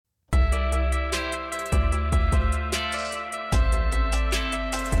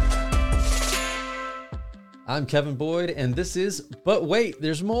I'm Kevin Boyd, and this is But Wait,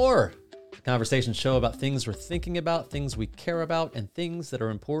 There's More, a conversation show about things we're thinking about, things we care about, and things that are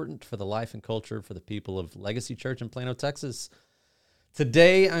important for the life and culture for the people of Legacy Church in Plano, Texas.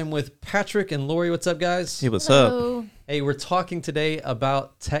 Today, I'm with Patrick and Lori. What's up, guys? Hey, what's Hello. up? Hey, we're talking today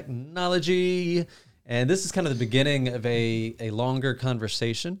about technology, and this is kind of the beginning of a longer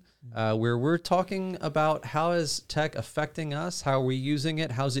conversation where we're talking about how is tech affecting us, how are we using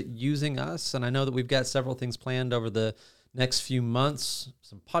it, how's it using us, and I know that we've got several things planned over the next few months,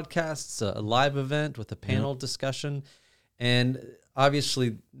 some podcasts, a live event with a panel discussion, and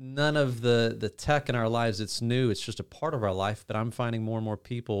obviously none of the tech in our lives, it's new, it's just a part of our life, but I'm finding more and more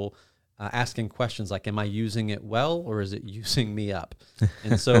people asking questions like, am I using it well or is it using me up?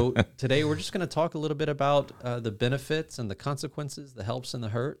 And so today we're just going to talk a little bit about the benefits and the consequences, the helps and the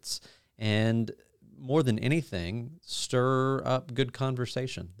hurts, and more than anything, stir up good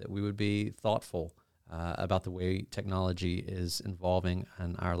conversation, that we would be thoughtful about the way technology is involving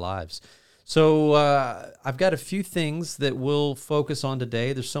in our lives. So I've got a few things that we'll focus on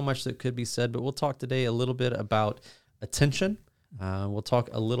today. There's so much that could be said, but we'll talk today a little bit about attention. We'll talk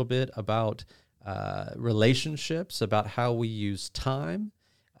a little bit about relationships, about how we use time.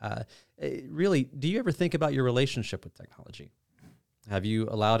 Really, do you ever think about your relationship with technology? Have you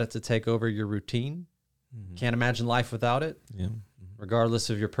allowed it to take over your routine? Mm-hmm. Can't imagine life without it? Yeah. Regardless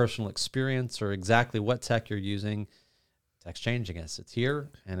of your personal experience or exactly what tech you're using, tech's changing us. It's here,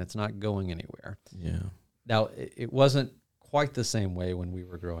 and it's not going anywhere. Yeah. Now, it wasn't quite the same way when we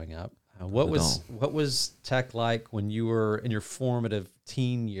were growing up. What was tech like when you were in your formative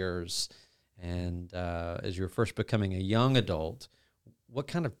teen years and as you were first becoming a young adult? What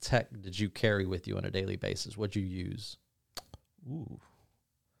kind of tech did you carry with you on a daily basis? What'd you use? Ooh.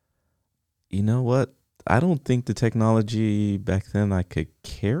 You know what? I don't think the technology back then I could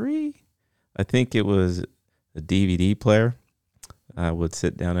carry. I think it was a DVD player. I would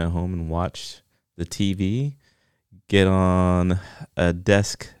sit down at home and watch the TV, get on a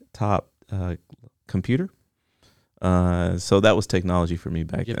desktop computer. So that was technology for me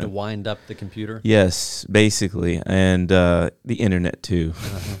back You have then. to wind up the computer? Yes, basically. And the internet too.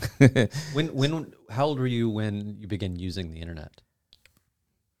 Uh-huh. How old were you when you began using the internet?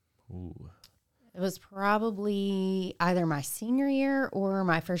 Ooh. It was probably either my senior year or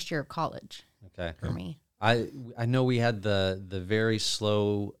my first year of college Okay. for me. I know we had the very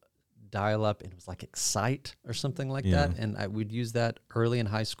slow dial-up, and it was like Excite or something like that, and we'd use that early in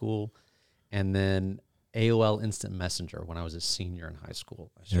high school, and then AOL Instant Messenger when I was a senior in high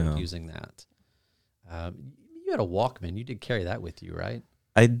school. I started using that. You had a Walkman. You did carry that with you, right?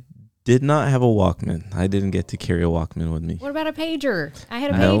 I did not have a Walkman. I didn't get to carry a Walkman with me. What about a pager? I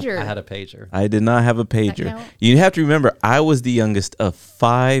had a No. pager. I had a pager. I did not have a pager. count? You have to remember, I was the youngest of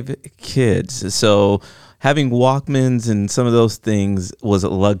 5 kids. So having Walkmans and some of those things was a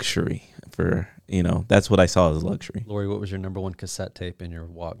luxury for, that's what I saw as a luxury. Lori, what was your number one cassette tape in your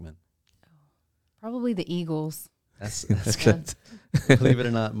Walkman? Probably the Eagles. That's good. Believe it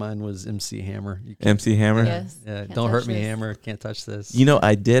or not, mine was MC Hammer. MC Hammer? Yes. Yeah, Can't don't hurt touch me, this. Hammer. Can't touch this.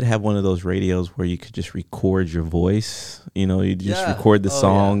 I did have one of those radios where you could just record your voice. You just Yeah. record the Oh,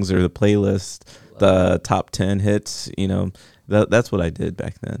 songs or the playlist, the top 10 hits. That's what I did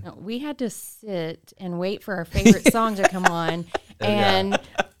back then. No, we had to sit and wait for our favorite song to come on and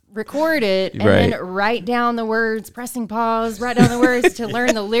record it and then write down the words, pressing pause, write down the words to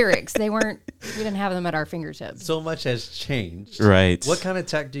learn the lyrics. We didn't have them at our fingertips. So much has changed. Right. What kind of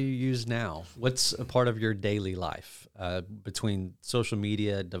tech do you use now? What's a part of your daily life between social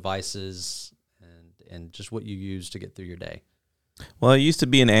media, devices, and just what you use to get through your day? Well, I used to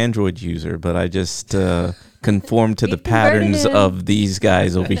be an Android user, but I just conformed to the We've converted patterns him. of these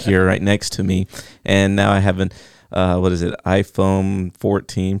guys over here right next to me. And now I have an, iPhone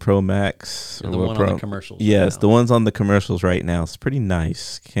 14 Pro Max. The one on the commercials. Yes, right the now. ones on the commercials right now. It's pretty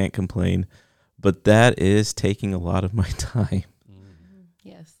nice. Can't complain. But that is taking a lot of my time.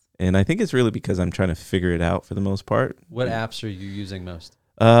 Yes. And I think it's really because I'm trying to figure it out for the most part. What apps are you using most?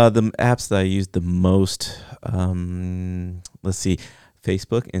 The apps that I use the most, let's see,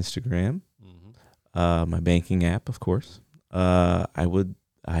 Facebook, Instagram, my banking app, of course.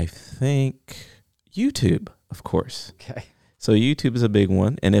 I think YouTube, of course. Okay. So YouTube is a big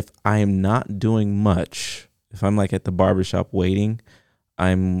one. And if I am not doing much, if I'm like at the barbershop waiting,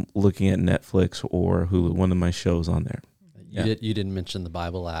 I'm looking at Netflix or Hulu, one of my shows on there. You didn't mention the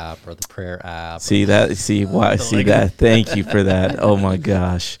Bible app or the prayer app. See that? See why? See that? Thank you for that. Oh my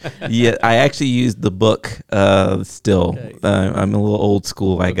gosh. Yeah, I actually used the book. Still, Okay. I'm a little old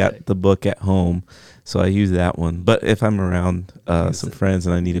school. I Okay. got the book at home, so I use that one. But if I'm around some friends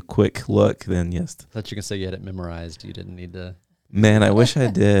and I need a quick look, then yes. I thought you could say you had it memorized. You didn't need to. Man, I wish I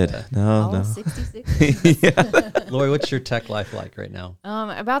did. All No. 66. Lori, what's your tech life like right now?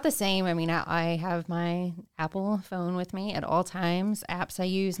 About the same. I mean, I have my Apple phone with me at all times. Apps I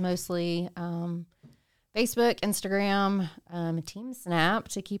use mostly Facebook, Instagram, Team Snap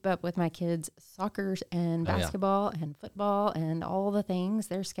to keep up with my kids' soccer and Oh, yeah. basketball and football and all the things,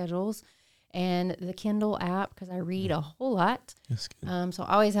 their schedules, and the Kindle app because I read a whole lot. That's good. So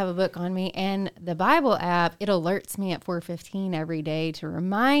I always have a book on me, and the Bible app, it alerts me at 4:15 every day to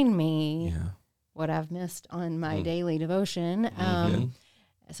remind me Yeah. what I've missed on my daily devotion.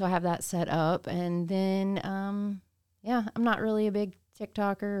 So I have that set up, and then I'm not really a big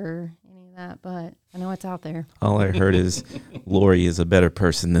TikToker or any of that, but I know it's out there. All I heard is Lori is a better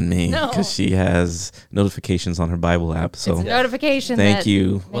person than me No. because she has notifications on her Bible app. So It's a notification. thank that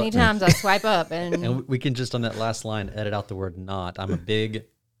you. Many times I swipe up and And we can just on that last line edit out the word "not." I'm a big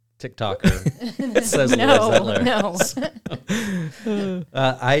TikToker. It says Lori Zettler. no.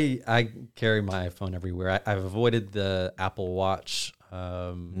 I carry my phone everywhere. I've avoided the Apple Watch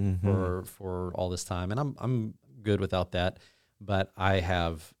for all this time, and I'm good without that. But I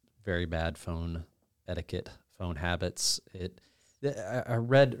have very bad phone etiquette, phone habits. I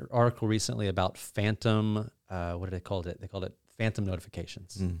read an article recently about phantom. What did they call it? They called it phantom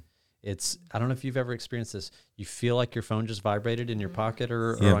notifications. I don't know if you've ever experienced this. You feel like your phone just vibrated in your pocket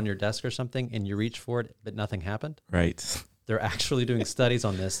or Yeah. on your desk or something, and you reach for it, but nothing happened. Right. They're actually doing studies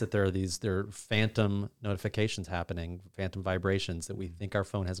on this, that there are phantom notifications happening, phantom vibrations, that we think our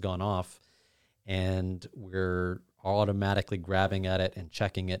phone has gone off, and we're automatically grabbing at it and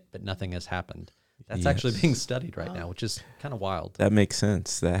checking it, but nothing has happened. That's actually being studied right now, which is kind of wild. That makes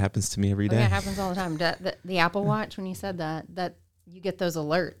sense. That happens to me every day. Yeah, it happens all the time. The Apple Watch, when you said that you get those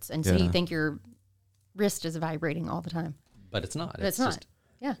alerts, and so Yeah. you think your wrist is vibrating all the time. But it's not. But it's not.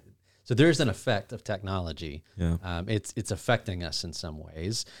 Yeah. So there's an effect of technology. Yeah. It's affecting us in some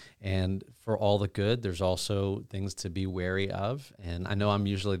ways, and for all the good, there's also things to be wary of. And I know I'm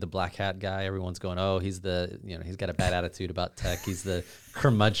usually the black hat guy. Everyone's going, "Oh, he's got a bad attitude about tech. He's the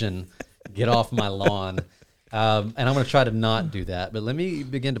curmudgeon. Get off my lawn." And I'm going to try to not do that. But let me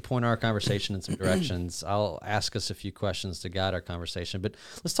begin to point our conversation in some directions. I'll ask us a few questions to guide our conversation. But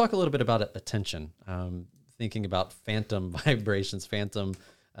let's talk a little bit about attention. Thinking about phantom vibrations, phantom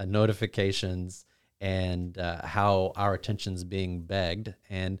notifications, and how our attention's being begged.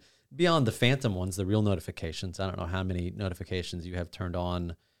 And beyond the phantom ones, the real notifications, I don't know how many notifications you have turned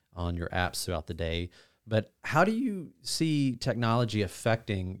on your apps throughout the day, but how do you see technology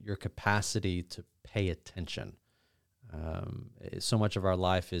affecting your capacity to pay attention? So much of our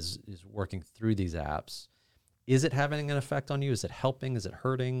life is working through these apps. Is it having an effect on you? Is it helping? Is it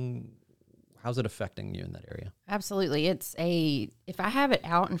hurting? How's it affecting you in that area? Absolutely. If I have it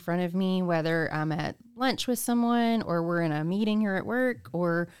out in front of me, whether I'm at lunch with someone or we're in a meeting here at work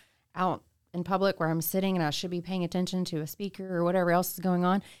or out in public where I'm sitting and I should be paying attention to a speaker or whatever else is going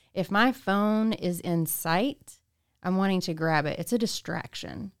on, if my phone is in sight, I'm wanting to grab it. It's a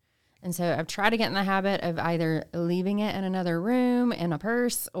distraction. And so I've tried to get in the habit of either leaving it in another room, in a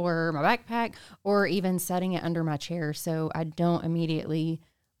purse or my backpack, or even setting it under my chair so I don't immediately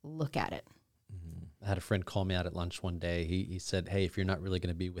look at it. I had a friend call me out at lunch one day. He said, "Hey, if you're not really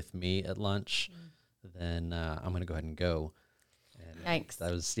going to be with me at lunch, then I'm going to go ahead and go." And Yikes.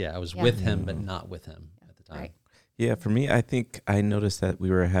 I was with him, but not with him at the time. Right. Yeah, for me, I think I noticed that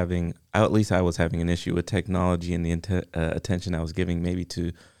we were having, at least I was having an issue with technology and the attention I was giving maybe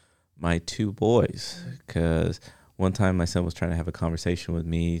to my two boys. Because one time my son was trying to have a conversation with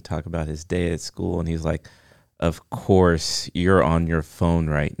me, talk about his day at school, and he's like, "Of course, you're on your phone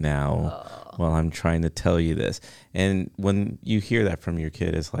right now while I'm trying to tell you this." And when you hear that from your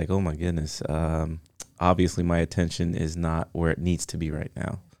kid, it's like, oh my goodness, obviously my attention is not where it needs to be right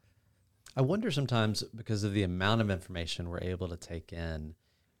now. I wonder sometimes, because of the amount of information we're able to take in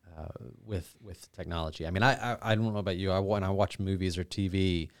with technology. I mean, I don't know about you. When I watch movies or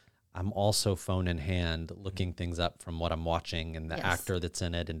TV, I'm also phone in hand looking things up from what I'm watching and the Yes. actor that's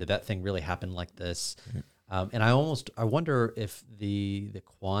in it, and did that thing really happen like this? And I wonder if the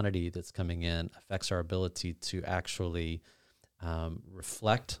quantity that's coming in affects our ability to actually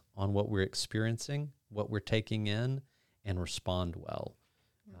reflect on what we're experiencing, what we're taking in, and respond well.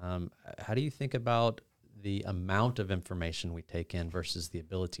 How do you think about the amount of information we take in versus the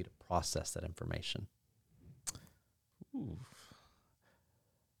ability to process that information?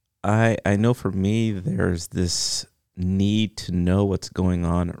 I know for me, there's this need to know what's going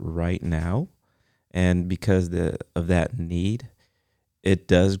on right now. And because of that need, it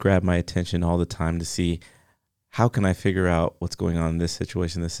does grab my attention all the time to see how can I figure out what's going on in this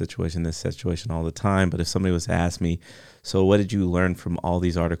situation all the time. But if somebody was to ask me, so what did you learn from all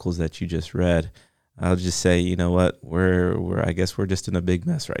these articles that you just read? I'll just say, you know what, I guess we're just in a big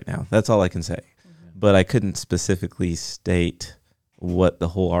mess right now. That's all I can say. Mm-hmm. But I couldn't specifically state what the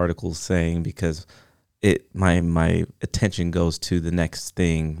whole article is saying because my attention goes to the next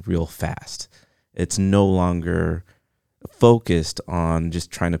thing real fast. It's no longer focused on just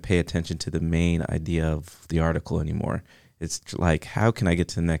trying to pay attention to the main idea of the article anymore. It's like, how can I get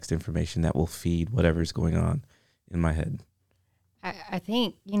to the next information that will feed whatever's going on in my head? I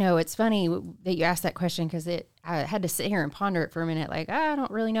think, it's funny that you asked that question because I had to sit here and ponder it for a minute. Like, I don't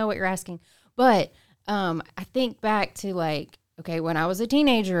really know what you're asking. But I think back to when I was a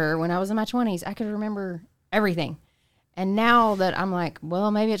teenager, when I was in my 20s, I could remember everything. And now that I'm like,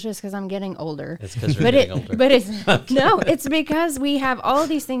 well, maybe it's just because I'm getting older. It's because you're getting older. But it's no, it's because we have all of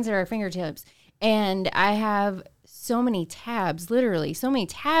these things at our fingertips. And I have so many tabs, literally so many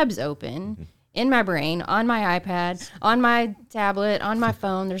tabs open in my brain, on my iPad, on my tablet, on my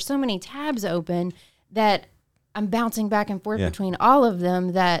phone. There's so many tabs open that I'm bouncing back and forth between all of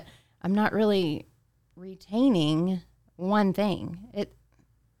them that I'm not really retaining one thing.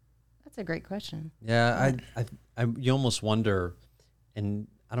 That's a great question. Yeah, you almost wonder, and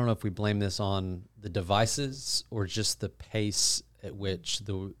I don't know if we blame this on the devices or just the pace at which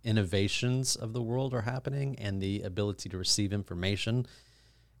the innovations of the world are happening and the ability to receive information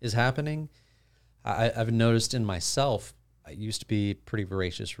is happening. I've noticed in myself, I used to be a pretty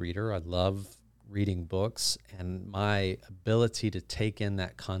voracious reader. I love reading books, and my ability to take in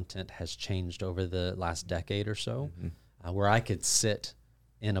that content has changed over the last decade or so, where I could sit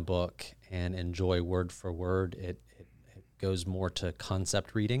in a book and enjoy word for word. It goes more to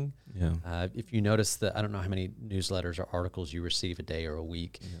concept reading. Yeah. If you notice that, I don't know how many newsletters or articles you receive a day or a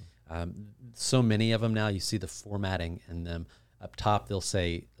week. Yeah. So many of them now, you see the formatting in them. Up top,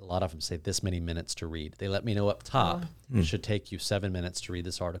 a lot of them say this many minutes to read. They let me know up top, it should take you 7 minutes to read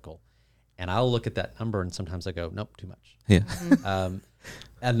this article. And I'll look at that number and sometimes I go, nope, too much. Yeah.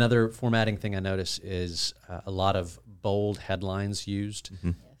 Another formatting thing I notice is a lot of bold headlines used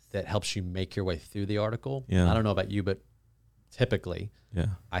that helps you make your way through the article. Yeah. I don't know about you, but typically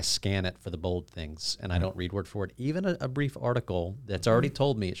I scan it for the bold things and I don't read word for word. Even a brief article that's already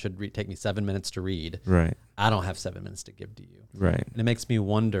told me it should take me 7 minutes to read. Right. I don't have 7 minutes to give to you. Right. And it makes me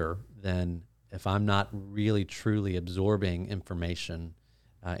wonder then if I'm not really truly absorbing information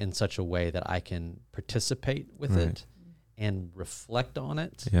in such a way that I can participate with it and reflect on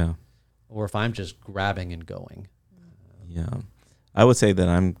it. Yeah. Or if I'm just grabbing and going. Yeah. I would say that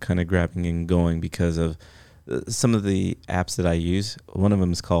I'm kind of grabbing and going because of some of the apps that I use. One of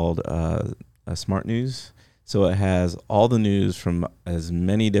them is called Smart News. So it has all the news from as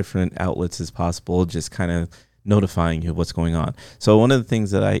many different outlets as possible, just kind of notifying you of what's going on. So one of the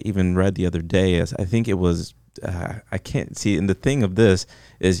things that I even read the other day is, I think it was, I can't see, and the thing of this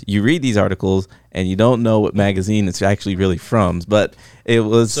is you read these articles and you don't know what magazine it's actually really from, but it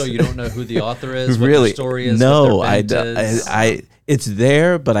was... So you don't know who the author is, really, what the story is, no, what their bent is? It's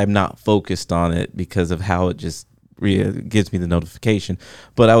there, but I'm not focused on it because of how it just gives me the notification.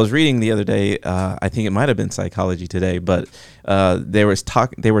 But I was reading the other day, I think it might have been Psychology Today, but they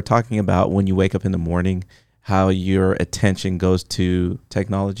were talking about when you wake up in the morning, how your attention goes to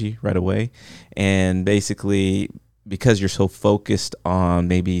technology right away. And basically, because you're so focused on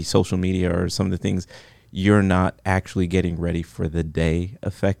maybe social media or some of the things, you're not actually getting ready for the day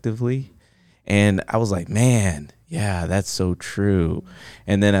effectively. And I was like, man, yeah, that's so true.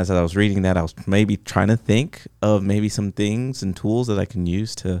 And then as I was reading that, I was maybe trying to think of maybe some things and tools that I can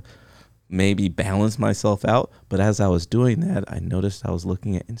use to maybe balance myself out. But as I was doing that, I noticed I was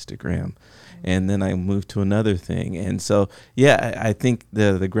looking at Instagram. And then I moved to another thing. And so, yeah, I think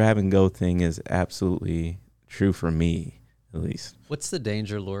the grab and go thing is absolutely true for me, at least. What's the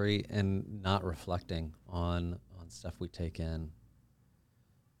danger, Lori, in not reflecting on stuff we take in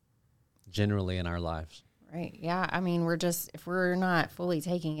generally in our lives? Right. Yeah. I mean, if we're not fully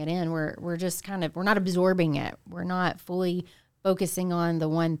taking it in, we're just we're not absorbing it. We're not fully focusing on the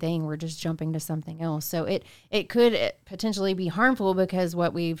one thing. We're just jumping to something else. So it could potentially be harmful because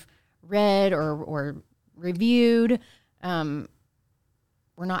what we've read or reviewed, we're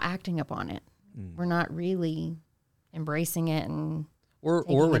not acting upon it. We're not really embracing it. And or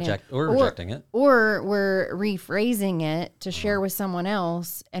rejecting it, or we're rephrasing it to share with someone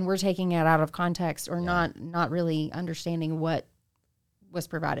else, and we're taking it out of context, or not really understanding what was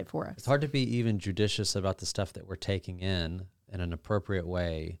provided for us. It's hard to be even judicious about the stuff that we're taking in an appropriate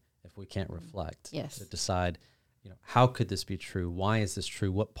way if we can't reflect. Yes. To decide, how could this be true? Why is this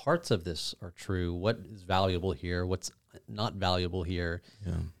true? What parts of this are true? What is valuable here? What's not valuable here?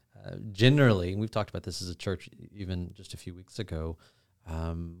 Yeah. Generally, and we've talked about this as a church even just a few weeks ago,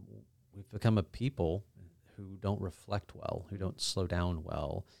 we've become a people who don't reflect well, who don't slow down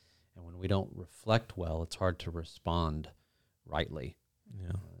well. And when we don't reflect well, it's hard to respond rightly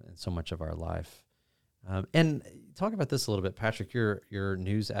in so much of our life. And talk about this a little bit, Patrick, your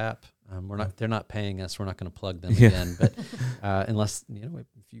news app. They're not paying us. We're not going to plug them again, but unless,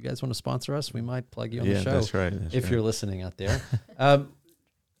 if you guys want to sponsor us, we might plug you on the show. That's right. If you're listening out there.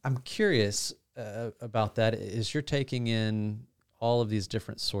 I'm curious about that. Is you're taking in all of these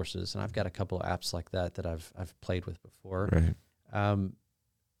different sources, and I've got a couple of apps like that I've played with before. Right.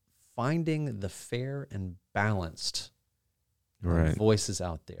 Finding the fair and balanced right. voices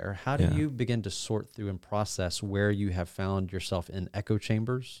out there. How do you begin to sort through and process where you have found yourself in echo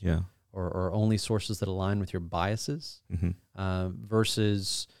chambers? Yeah. Or only sources that align with your biases,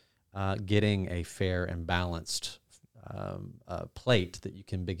 versus getting a fair and balanced plate that you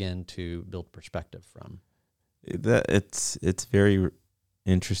can begin to build perspective from? It's very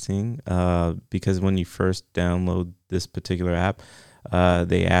interesting because when you first download this particular app,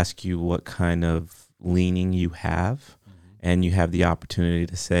 they ask you what kind of leaning you have. And you have the opportunity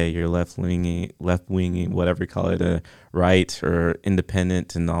to say you're left-winging, whatever you call it, right or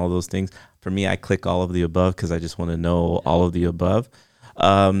independent and all those things. For me, I click all of the above because I just want to know all of the above.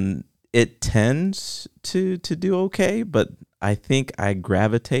 It tends to do okay, but I think I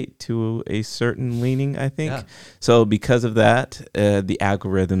gravitate to a certain leaning, I think. Yeah. So because of that, the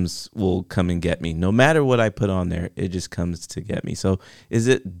algorithms will come and get me. No matter what I put on there, it just comes to get me. So is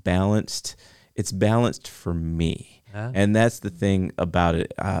it balanced? It's balanced for me. And that's the thing about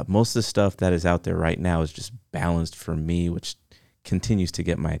it. Most of the stuff that is out there right now is just balanced for me, which continues to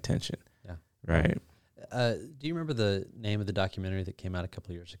get my attention. Yeah. Right. Do you remember the name of the documentary that came out a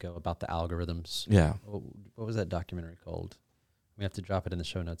couple of years ago about the algorithms? Yeah. What was that documentary called? We have to drop it in the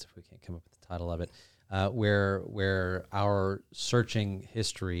show notes if we can't come up with the title of it. Where our searching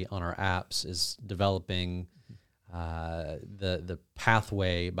history on our apps is developing the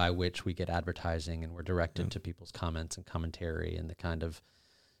pathway by which we get advertising, and we're directed to people's comments and commentary and the kind of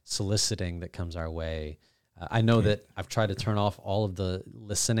soliciting that comes our way. I know that I've tried to turn off all of the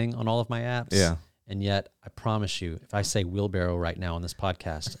listening on all of my apps. Yeah. And yet I promise you, if I say wheelbarrow right now on this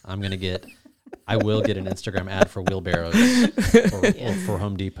podcast, I will get an Instagram ad for wheelbarrows or for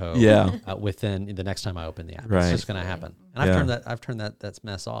Home Depot. Yeah. Within the next time I open the app. Right. It's just going to happen. And I've turned that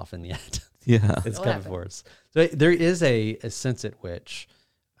mess off in the ad. Yeah. It's coming for us. So there is a sense at which,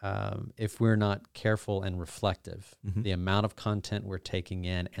 if we're not careful and reflective, the amount of content we're taking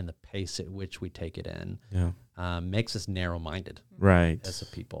in and the pace at which we take it in makes us narrow-minded as a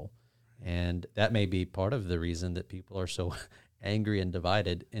people. And that may be part of the reason that people are so angry and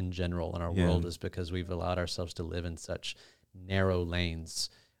divided in general in our world, is because we've allowed ourselves to live in such narrow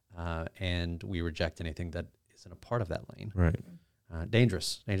lanes, and we reject anything that isn't a part of that lane. Right.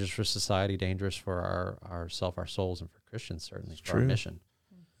 Dangerous for society, dangerous for our souls, and for Christians, certainly, for our mission.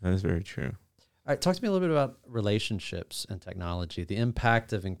 That is very true. All right, talk to me a little bit about relationships and technology, the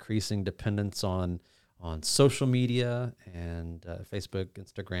impact of increasing dependence on social media and Facebook,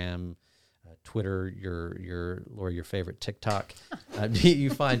 Instagram, Twitter, your favorite TikTok. Do you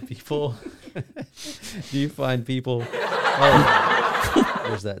find people? Oh,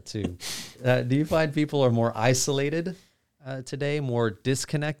 there's that too. Do you find people are more isolated today, more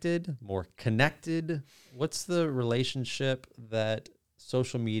disconnected, more connected? What's the relationship that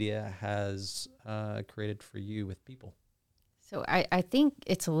social media has created for you with people? So I think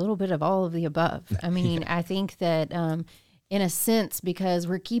it's a little bit of all of the above. I mean, I think that in a sense, because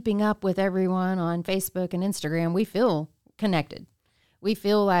we're keeping up with everyone on Facebook and Instagram, we feel connected. We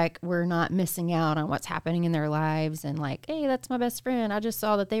feel like we're not missing out on what's happening in their lives, and like, hey, that's my best friend. I just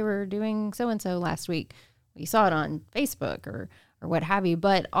saw that they were doing so-and-so last week. We saw it on Facebook or what have you,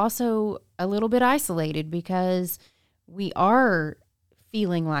 but also a little bit isolated because we are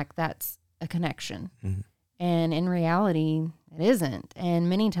feeling like that's a connection. Mm-hmm. And in reality, it isn't. And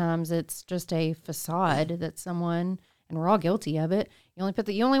many times it's just a facade that someone, and we're all guilty of it, you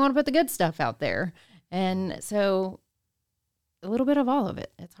only want to put the good stuff out there. And so a little bit of all of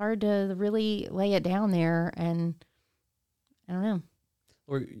it. It's hard to really lay it down there, and I don't know.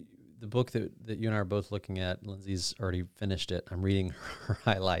 Or the book that you and I are both looking at, Lindsay's already finished it. I'm reading her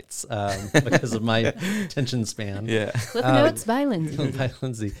highlights because of my attention span. Yeah. Cliff Notes by Lindsay. By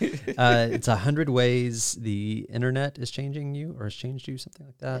Lindsay. It's 100 Ways the Internet is Changing You, or has changed you, something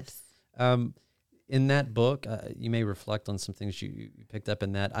like that. Yes. In that book, you may reflect on some things you picked up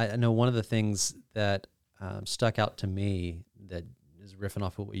in that. I know one of the things that stuck out to me that is riffing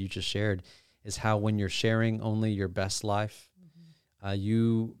off of what you just shared is how when you're sharing only your best life,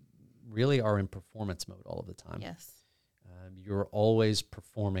 you really are in performance mode all of the time. Yes. You're always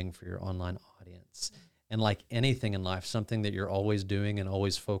performing for your online audience. And like anything in life, something that you're always doing and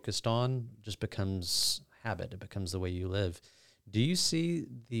always focused on just becomes habit. It becomes the way you live. Do you see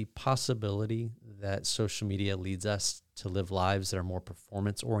the possibility that social media leads us to live lives that are more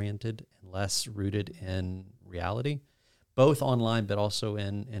performance-oriented and less rooted in reality, both online but also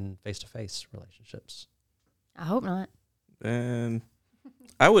in face-to-face relationships? I hope not. And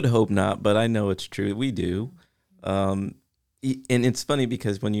I would hope not, but I know it's true. We do. And it's funny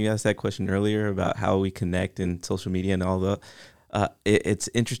because when you asked that question earlier about how we connect in social media and all the, it's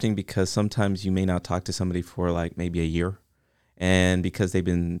interesting because sometimes you may not talk to somebody for like maybe a year. And because they've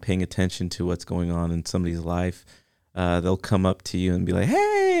been paying attention to what's going on in somebody's life, they'll come up to you and be like,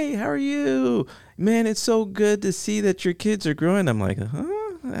 "Hey, how are you? Man, it's so good to see that your kids are growing." I'm like, "Huh?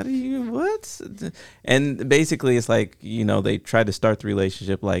 How do you, what?" And basically it's like, they try to start the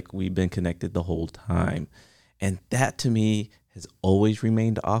relationship like we've been connected the whole time. And that to me has always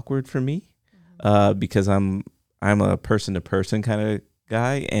remained awkward for me because I'm a person-to-person kind of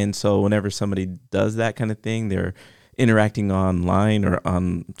guy. And so whenever somebody does that kind of thing, they're interacting online or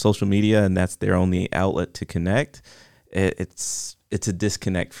on social media, and that's their only outlet to connect. It's a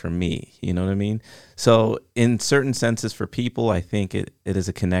disconnect for me. You know what I mean? So in certain senses for people, I think it is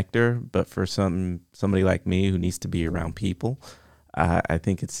a connector, but for somebody like me who needs to be around people, I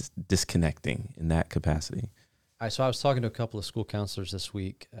think it's disconnecting in that capacity. So I was talking to a couple of school counselors this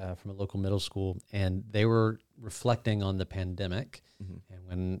week from a local middle school, and they were reflecting on the pandemic and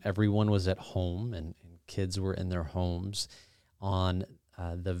when everyone was at home and kids were in their homes, on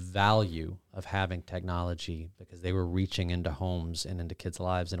the value of having technology, because they were reaching into homes and into kids'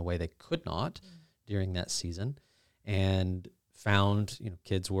 lives in a way they could not during that season, and found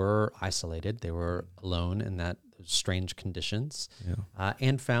kids were isolated. They were alone in those strange conditions,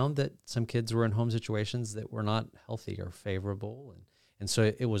 and found that some kids were in home situations that were not healthy or favorable. And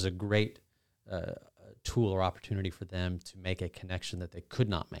so it was a great tool or opportunity for them to make a connection that they could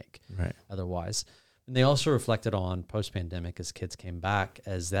not make otherwise. And they also reflected on post-pandemic as kids came back,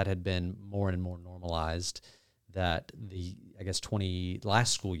 as that had been more and more normalized, that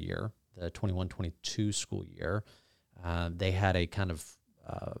last school year, the 21-22 school year, they had a kind of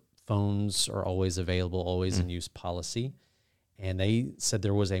phones are always available, always in use policy. And they said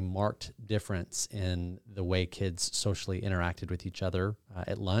there was a marked difference in the way kids socially interacted with each other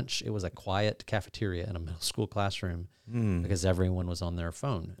at lunch. It was a quiet cafeteria in a middle school classroom because everyone was on their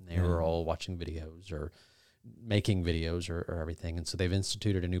phone and they were all watching videos or making videos or everything. And so they've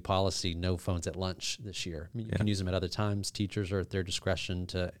instituted a new policy, no phones at lunch this year. I mean, you can use them at other times. Teachers are at their discretion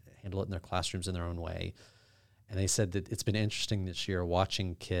to handle it in their classrooms in their own way. And they said that it's been interesting this year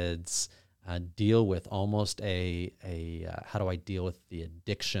watching kids deal with almost how do I deal with the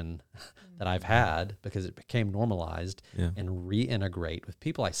addiction that I've had, because it became normalized, and reintegrate with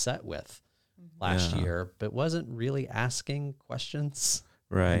people I sat with last year, but wasn't really asking questions,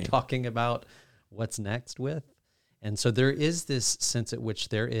 and talking about what's next with. And so there is this sense at which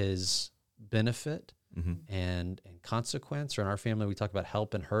there is benefit and consequence. Or in our family, we talk about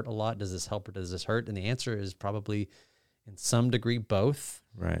help and hurt a lot. Does this help or does this hurt? And the answer is probably in some degree both,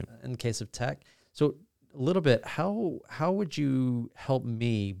 in the case of tech. So a little bit, how would you help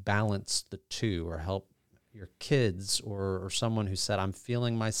me balance the two, or help your kids or someone who said, I'm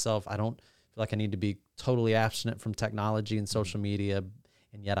feeling myself, I don't feel like I need to be totally abstinent from technology and social media,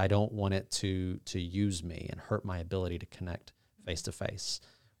 and yet I don't want it to use me and hurt my ability to connect face to face?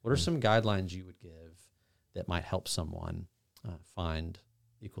 What are some guidelines you would give that might help someone find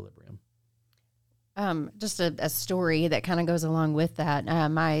equilibrium? Just a story that kind of goes along with that.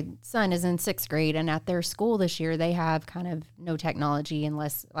 My son is in 6th grade, and at their school this year, they have kind of no technology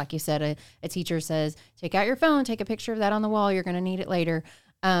unless, like you said, a teacher says, take out your phone, take a picture of that on the wall. You're going to need it later.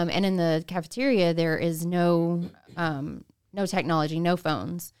 And in the cafeteria, there is no technology, no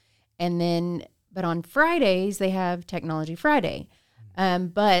phones. But on Fridays, they have Technology Friday.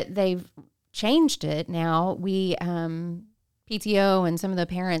 But they've changed it now. We, PTO and some of the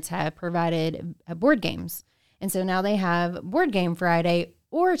parents have provided board games. And so now they have Board Game Friday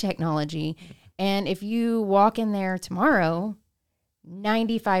or technology. And if you walk in there tomorrow,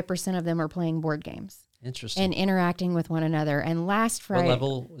 95% of them are playing board games. Interesting. And interacting with one another. And last Friday, what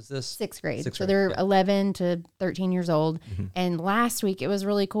level was this? Sixth grade. Sixth so grade, they're yeah. 11 to 13 years old. And last week it was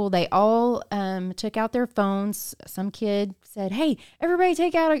really cool. They all took out their phones. Some kid said, "Hey, everybody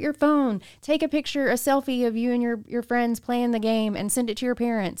take out your phone. Take a picture, a selfie of you and your friends playing the game and send it to your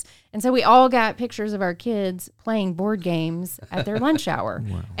parents." And so we all got pictures of our kids playing board games at their lunch hour.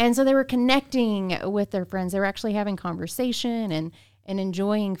 Wow. And so they were connecting with their friends. They were actually having conversation and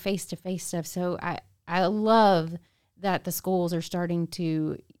enjoying face-to-face stuff. So I love that the schools are starting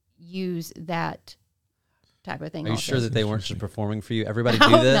to use that type of thing. Are you also. sure that they weren't just performing for you? Everybody I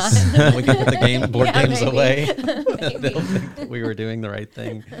do hope this. not. We can put the board Yeah, games maybe. away. Maybe. They'll think that we were doing the right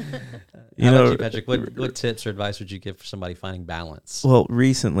thing. You How know- about you, Patrick? What tips or advice would you give for somebody finding balance? Well,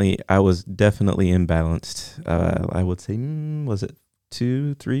 recently I was definitely imbalanced. I would say, was it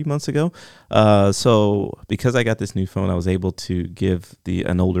 2-3 months ago? So because I got this new phone, I was able to give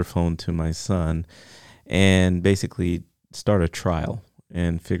an older phone to my son and basically start a trial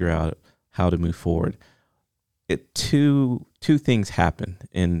and figure out how to move forward. Two things happened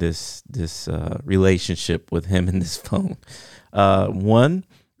in this relationship with him and this phone. One,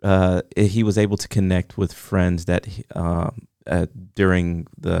 he was able to connect with friends that during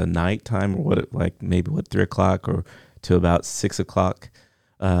the nighttime, or maybe 3 o'clock or to about 6 o'clock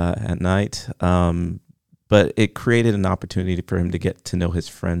at night. But it created an opportunity for him to get to know his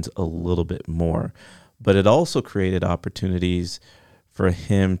friends a little bit more. But it also created opportunities for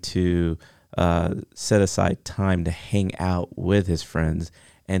him to set aside time to hang out with his friends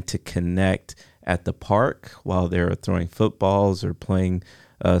and to connect at the park while they're throwing footballs or playing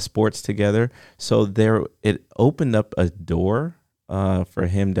sports together. So it opened up a door for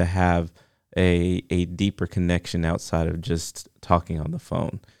him to have a deeper connection outside of just talking on the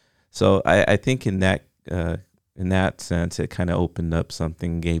phone. So I think in that sense, it kind of opened up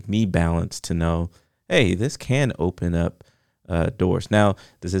something, gave me balance to know, hey, this can open up doors. Now,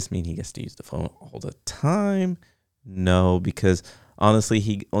 does this mean he gets to use the phone all the time? No, because honestly,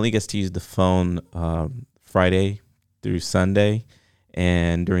 he only gets to use the phone Friday through Sunday,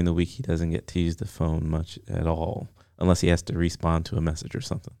 and during the week, he doesn't get to use the phone much at all, unless he has to respond to a message or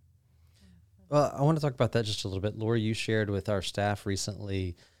something. Well, I want to talk about that just a little bit. Lori, you shared with our staff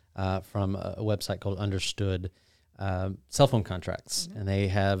recently from a website called Understood cell phone contracts, and they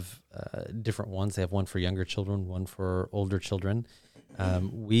have different ones. They have one for younger children, one for older children.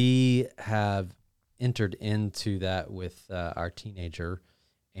 We have entered into that with our teenager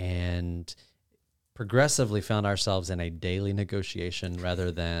and progressively found ourselves in a daily negotiation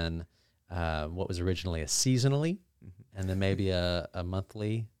rather than what was originally a seasonally and then maybe a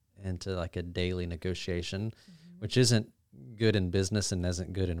monthly into like a daily negotiation, which isn't good in business and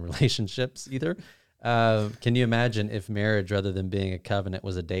isn't good in relationships either. Can you imagine if marriage, rather than being a covenant,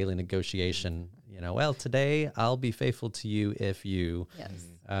 was a daily negotiation? Well, today I'll be faithful to you if you.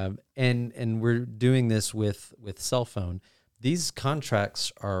 Yes. And we're doing this with cell phone. These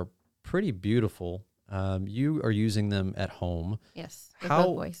contracts are pretty beautiful. You are using them at home. Yes. with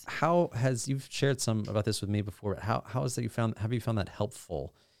both boys. How has you've shared some about this with me before? How has that have you found that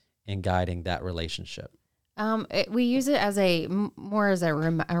helpful in guiding that relationship? We use it as more as a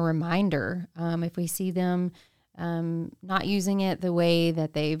reminder. If we see them not using it the way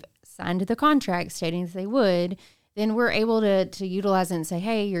that they've signed the contract stating that they would, then we're able to utilize it and say,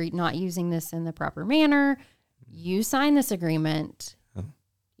 hey, you're not using this in the proper manner. You sign this agreement.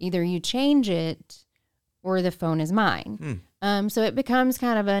 Either you change it or the phone is mine. So it becomes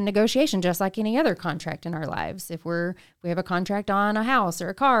kind of a negotiation, just like any other contract in our lives. If we have a contract on a house or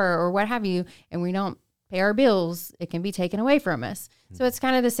a car or what have you, and we don't pay our bills, it can be taken away from us. So it's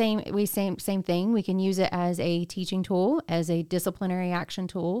kind of the same thing. We can use it as a teaching tool, as a disciplinary action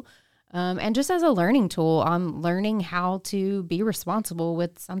tool, and just as a learning tool on learning how to be responsible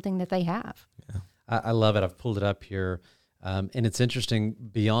with something that they have. Yeah. I love it. I've pulled it up here. And it's interesting,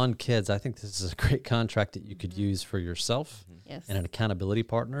 beyond kids, I think this is a great contract that you could use for yourself Yes. and an accountability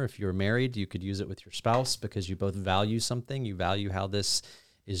partner. If you're married, you could use it with your spouse because you both value something. You value how this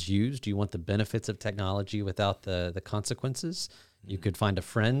is used. You want the benefits of technology without the consequences. You could find a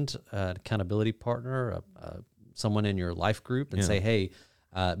friend, an accountability partner, someone in your life group and say, hey,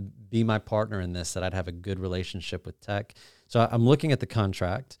 be my partner in this, that I'd have a good relationship with tech. So I'm looking at the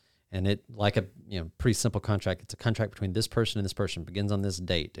contract. And it, like a pretty simple contract, it's a contract between this person and this person, begins on this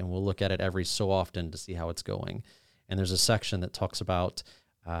date, and we'll look at it every so often to see how it's going. And there's a section that talks about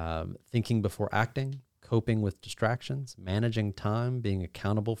thinking before acting, coping with distractions, managing time, being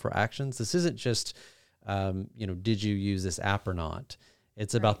accountable for actions. This isn't just, did you use this app or not?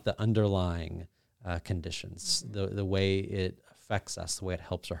 It's about the underlying conditions, the way it affects us, the way it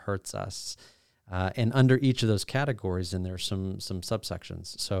helps or hurts us. And under each of those categories, and there's some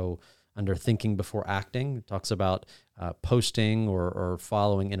subsections. So under thinking before acting, it talks about posting or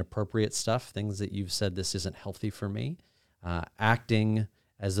following inappropriate stuff, things that you've said, this isn't healthy for me. Acting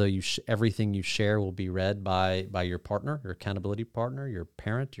as though everything you share will be read by your partner, your accountability partner, your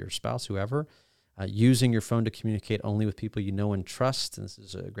parent, your spouse, whoever. Using your phone to communicate only with people you know and trust. And this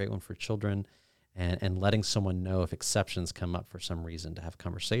is a great one for children. And letting someone know if exceptions come up for some reason to have a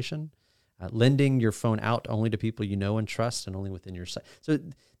conversation. Lending your phone out only to people you know and trust and only within your sight. So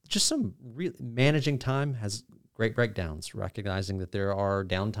just some managing time has great breakdowns, recognizing that there are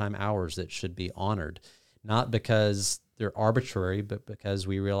downtime hours that should be honored, not because they're arbitrary, but because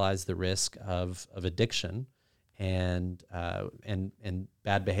we realize the risk of addiction and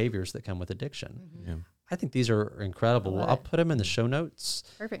bad behaviors that come with addiction. Mm-hmm. Yeah. I think these are incredible. I'll put them in the show notes.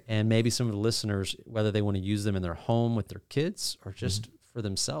 Perfect. And maybe some of the listeners, whether they want to use them in their home with their kids or just for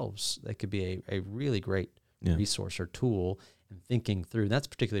themselves, they could be a really great resource or tool in thinking through. That's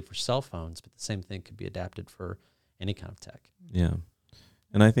particularly for cell phones, but the same thing could be adapted for any kind of tech. Yeah.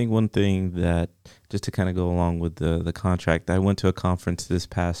 And I think one thing that, just to kind of go along with the contract, I went to a conference this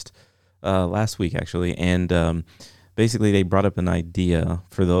past last week, actually, and basically they brought up an idea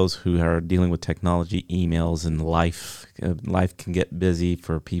for those who are dealing with technology, emails, and life. Life can get busy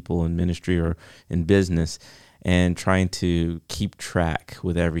for people in ministry or in business, and trying to keep track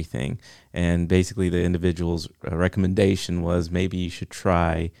with everything. And basically the individual's recommendation was maybe you should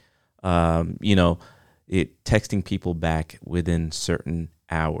try, texting people back within certain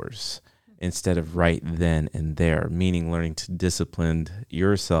hours instead of right then and there, meaning learning to discipline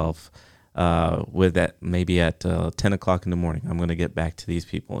yourself with that maybe at 10 o'clock in the morning. I'm going to get back to these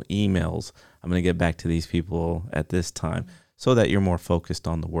people. Emails, I'm going to get back to these people at this time, so that you're more focused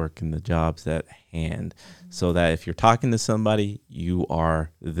on the work and the jobs at hand, so that if you're talking to somebody, you are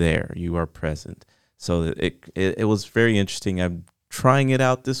there, you are present. So that it was very interesting. I'm trying it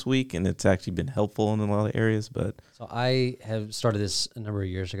out this week, and it's actually been helpful in a lot of areas. But so I have started this a number of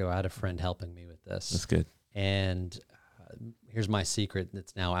years ago. I had a friend helping me with this. That's good. And here's my secret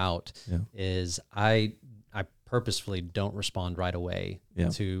that's now out, Yeah. is I purposefully don't respond right away Yeah.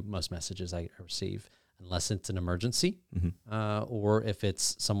 to most messages I receive, unless it's an emergency, Mm-hmm. or if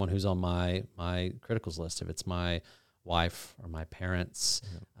it's someone who's on my criticals list, if it's my wife or my parents.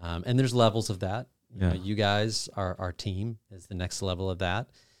 And there's levels of that. You know, you guys, our team, is the next level of that.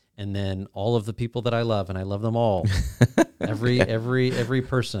 And then all of the people that I love, and I love them all, every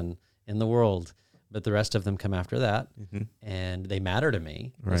person in the world, but the rest of them come after that, and they matter to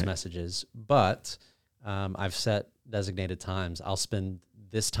me, those messages. But I've set designated times. I'll spend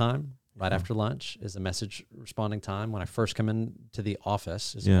this time right after lunch is a message responding time. When I first come into the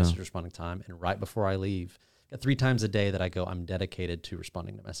office is a message responding time. And right before I leave, 3 times a day that I go, I'm dedicated to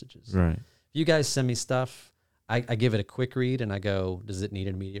responding to messages. Right. If you guys send me stuff, I give it a quick read and I go, does it need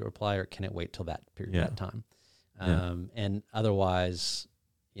an immediate reply, or can it wait till that period, that time? And otherwise,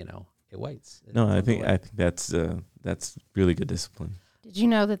 it waits. I think that's really good discipline. Did you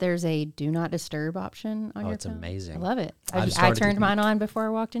know that there's a do not disturb option on your phone? It's amazing. I love it. I turned mine on before I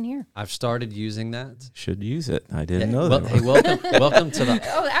walked in here. I've started using that. Should use it. I didn't know that. Hey, welcome to the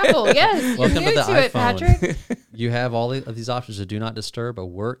Apple. Yes, welcome to the iPhone. it, Patrick. You have all of these options: a do not disturb, a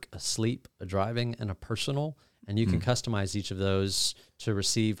work, a sleep, a driving, and a personal. And you can customize each of those to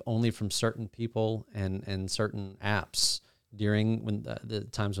receive only from certain people and certain apps during the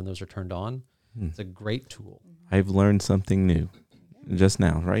times when those are turned on. It's a great tool. I've learned something new just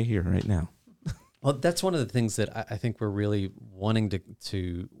now, right here, right now. Well, that's one of the things that I think we're really wanting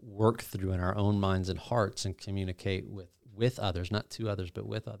to work through in our own minds and hearts and communicate with others, not to others, but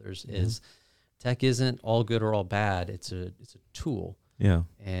with others, is tech isn't all good or all bad. It's a tool. Yeah.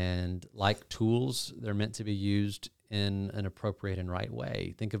 And like tools, they're meant to be used in an appropriate and right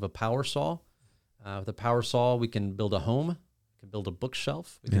way. Think of a power saw. With a power saw, we can build a home, we can build a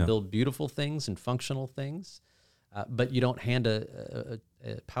bookshelf, we can build beautiful things and functional things. But you don't hand a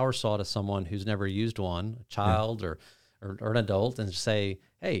power saw to someone who's never used one, a child or an adult, and say,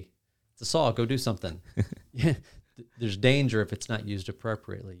 hey, it's a saw, go do something. There's danger if it's not used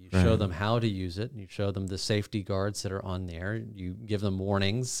appropriately. You show them how to use it, and you show them the safety guards that are on there. You give them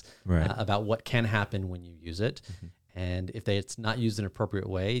warnings about what can happen when you use it. And if it's not used in an appropriate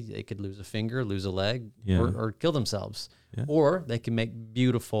way, they could lose a finger, lose a leg, or kill themselves. Or they can make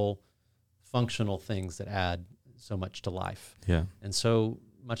beautiful, functional things that add so much to life. And so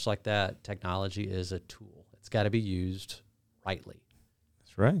much like that, technology is a tool. It's got to be used rightly.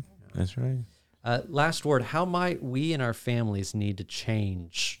 That's right. That's right. Last word, how might we and our families need to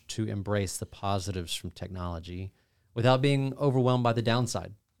change to embrace the positives from technology without being overwhelmed by the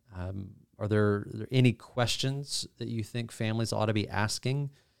downside. Are there any questions that you think families ought to be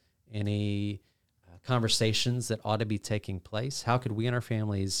asking? Any conversations that ought to be taking place? How could we and our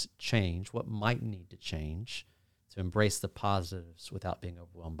families change? What might need to change to embrace the positives without being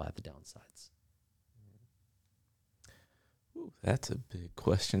overwhelmed by the downsides? Ooh, that's a big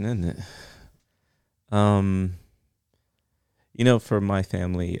question, isn't it? For my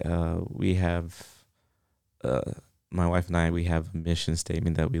family, we have, my wife and I, we have a mission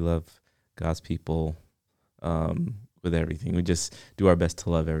statement that we love God's people with everything. We just do our best to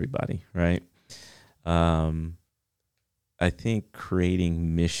love everybody, right? I think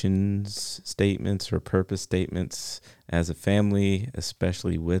creating missions statements or purpose statements as a family,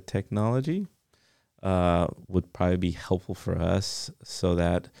 especially with technology, would probably be helpful for us so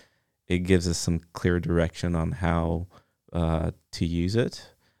that it gives us some clear direction on how to use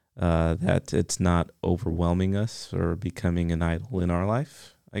it, that it's not overwhelming us or becoming an idol in our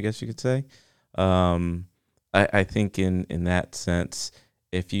life, I guess you could say. I think in that sense,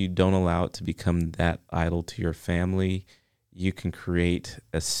 if you don't allow it to become that idol to your family, you can create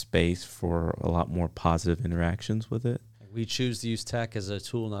a space for a lot more positive interactions with it. We choose to use tech as a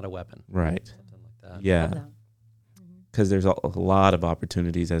tool, not a weapon. Right. Something like that. Yeah. Because there's a lot of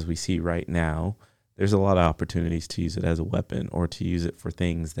opportunities, as we see right now. There's a lot of opportunities to use it as a weapon or to use it for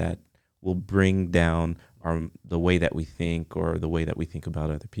things that will bring down the way that we think or the way that we think about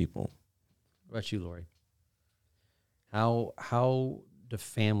other people. What about you, Lori? How do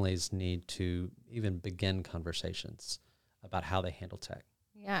families need to even begin conversations about how they handle tech?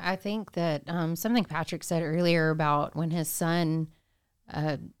 Yeah, I think that something Patrick said earlier about when his son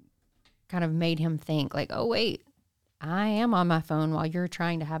kind of made him think like, oh, wait, I am on my phone while you're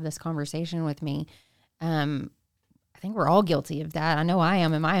trying to have this conversation with me. I think we're all guilty of that. I know I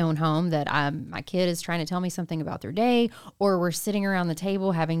am in my own home, that my kid is trying to tell me something about their day, or we're sitting around the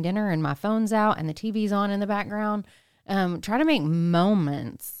table having dinner and my phone's out and the TV's on in the background. Try to make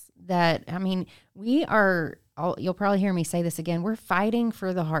moments that, we are, you'll probably hear me say this again, we're fighting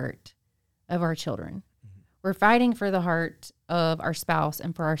for the heart of our children. Mm-hmm. We're fighting for the heart of our spouse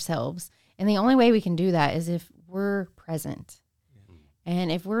and for ourselves. And the only way we can do that is if we're present.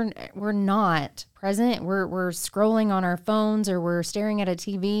 And if we're not present, we're scrolling on our phones or we're staring at a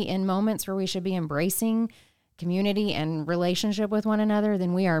TV in moments where we should be embracing community and relationship with one another,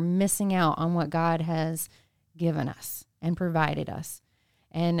 then we are missing out on what God has given us and provided us.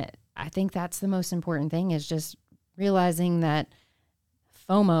 And I think that's the most important thing, is just realizing that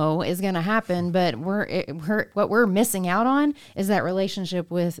FOMO is going to happen, but what we're missing out on is that relationship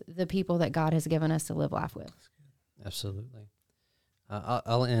with the people that God has given us to live life with. Absolutely.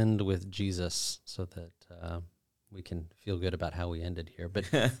 I'll end with Jesus so that we can feel good about how we ended here. But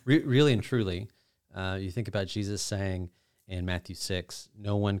really and truly, you think about Jesus saying in Matthew 6,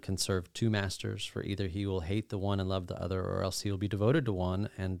 no one can serve two masters, for either he will hate the one and love the other, or else he will be devoted to one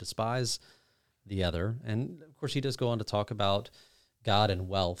and despise the other. And of course, he does go on to talk about God and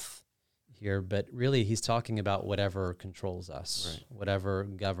wealth here, but really he's talking about whatever controls us, right, whatever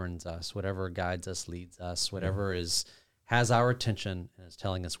governs us, whatever guides us, leads us, whatever has our attention and is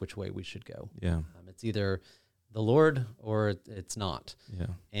telling us which way we should go. Yeah. It's either the Lord or it's not. Yeah.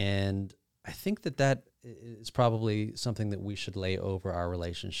 And I think that is probably something that we should lay over our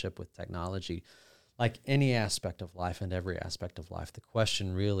relationship with technology. Like any aspect of life and every aspect of life, the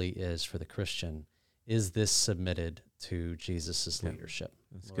question really is for the Christian, is this submitted to Jesus' leadership?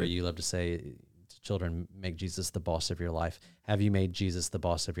 Or you love to say to children, make Jesus the boss of your life. Have you made Jesus the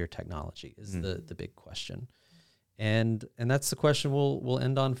boss of your technology is the big question. And that's the question we'll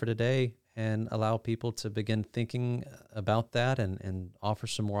end on for today, and allow people to begin thinking about that and offer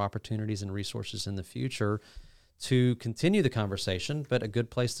some more opportunities and resources in the future to continue the conversation. But a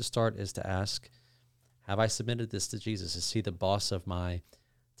good place to start is to ask, have I submitted this to Jesus? Is he the boss of my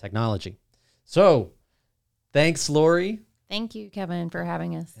technology? So thanks, Lori. Thank you, Kevin, for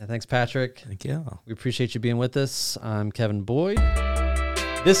having us. And thanks, Patrick. Thank you. We appreciate you being with us. I'm Kevin Boyd.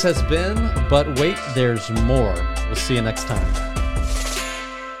 This has been But Wait, There's More. We'll see you next time.